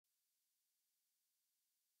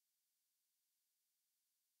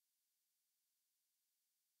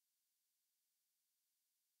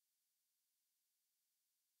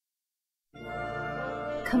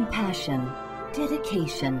compassion,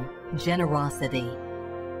 dedication, generosity.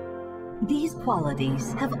 These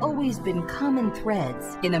qualities have always been common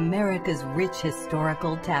threads in America's rich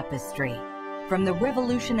historical tapestry, from the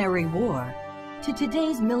Revolutionary War to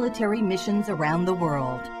today's military missions around the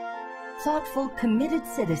world. Thoughtful, committed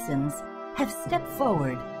citizens have stepped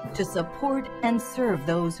forward to support and serve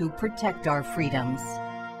those who protect our freedoms.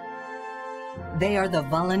 They are the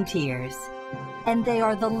volunteers, and they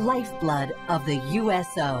are the lifeblood of the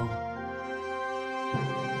USO.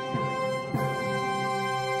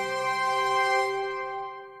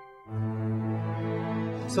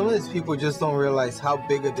 Some of these people just don't realize how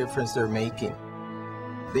big a difference they're making.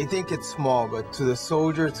 They think it's small, but to the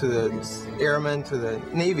soldier, to the airman, to the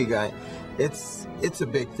Navy guy, it's a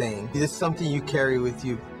big thing. It's something you carry with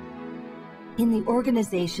you. In the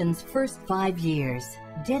organization's first 5 years,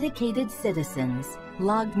 dedicated citizens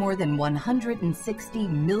logged more than 160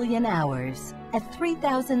 million hours at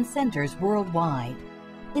 3,000 centers worldwide.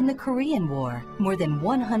 In the Korean War, more than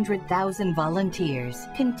 100,000 volunteers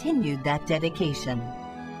continued that dedication.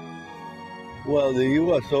 Well, the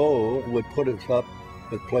USO would put us up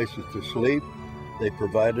at places to sleep. They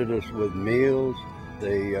provided us with meals.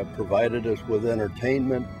 They provided us with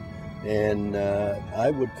entertainment. And I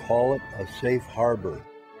would call it a safe harbor.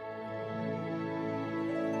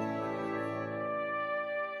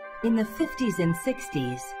 In the 50s and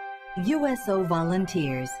 60s, USO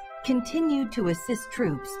volunteers continued to assist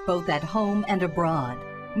troops both at home and abroad,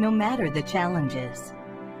 no matter the challenges.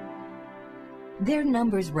 Their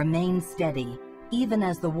numbers remained steady, even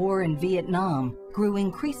as the war in Vietnam grew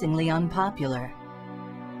increasingly unpopular.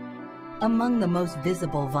 Among the most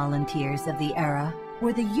visible volunteers of the era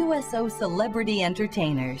were the USO celebrity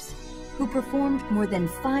entertainers, who performed more than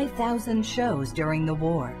 5,000 shows during the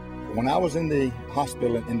war. When I was in the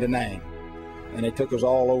hospital in Da Nang, and they took us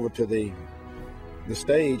all over to the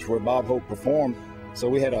stage where Bob Hope performed, so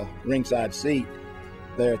we had a ringside seat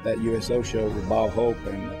there at that USO show with Bob Hope,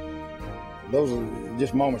 and those are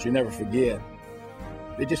just moments you never forget.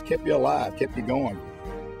 It just kept you alive, kept you going.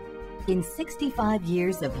 In 65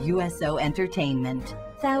 years of USO entertainment,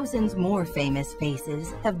 thousands more famous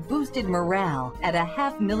faces have boosted morale at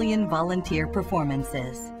 500,000 volunteer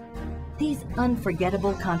performances. These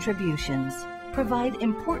unforgettable contributions provide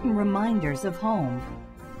important reminders of home,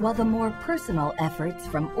 while the more personal efforts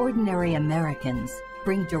from ordinary Americans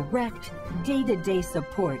bring direct, day-to-day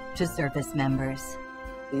support to service members.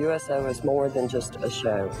 The USO is more than just a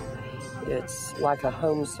show. It's like a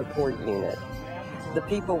home support unit. The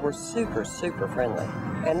people were super, super friendly.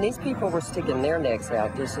 And these people were sticking their necks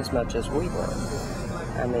out just as much as we were.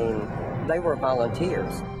 I mean, they were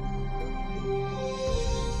volunteers.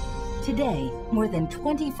 Today, more than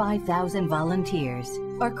 25,000 volunteers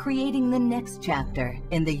are creating the next chapter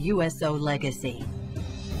in the USO legacy.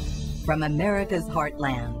 From America's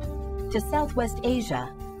heartland to Southwest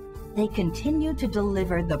Asia, they continue to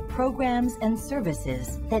deliver the programs and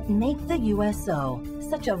services that make the USO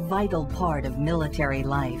such a vital part of military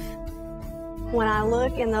life. When I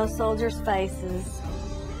look in those soldiers' faces,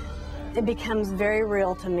 it becomes very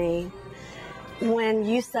real to me. When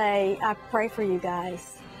you say, I pray for you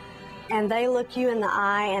guys, and they look you in the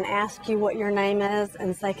eye and ask you what your name is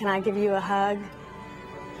and say, can I give you a hug?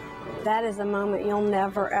 That is a moment you'll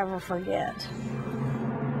never, ever forget.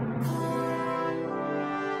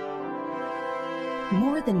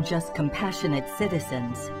 More than just compassionate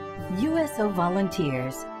citizens, USO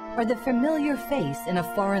volunteers are the familiar face in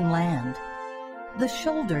a foreign land, the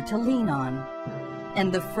shoulder to lean on,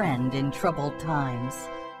 and the friend in troubled times.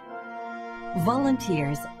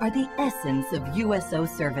 Volunteers are the essence of USO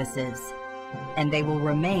services, and they will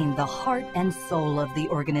remain the heart and soul of the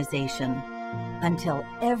organization until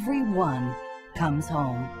everyone comes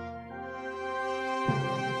home.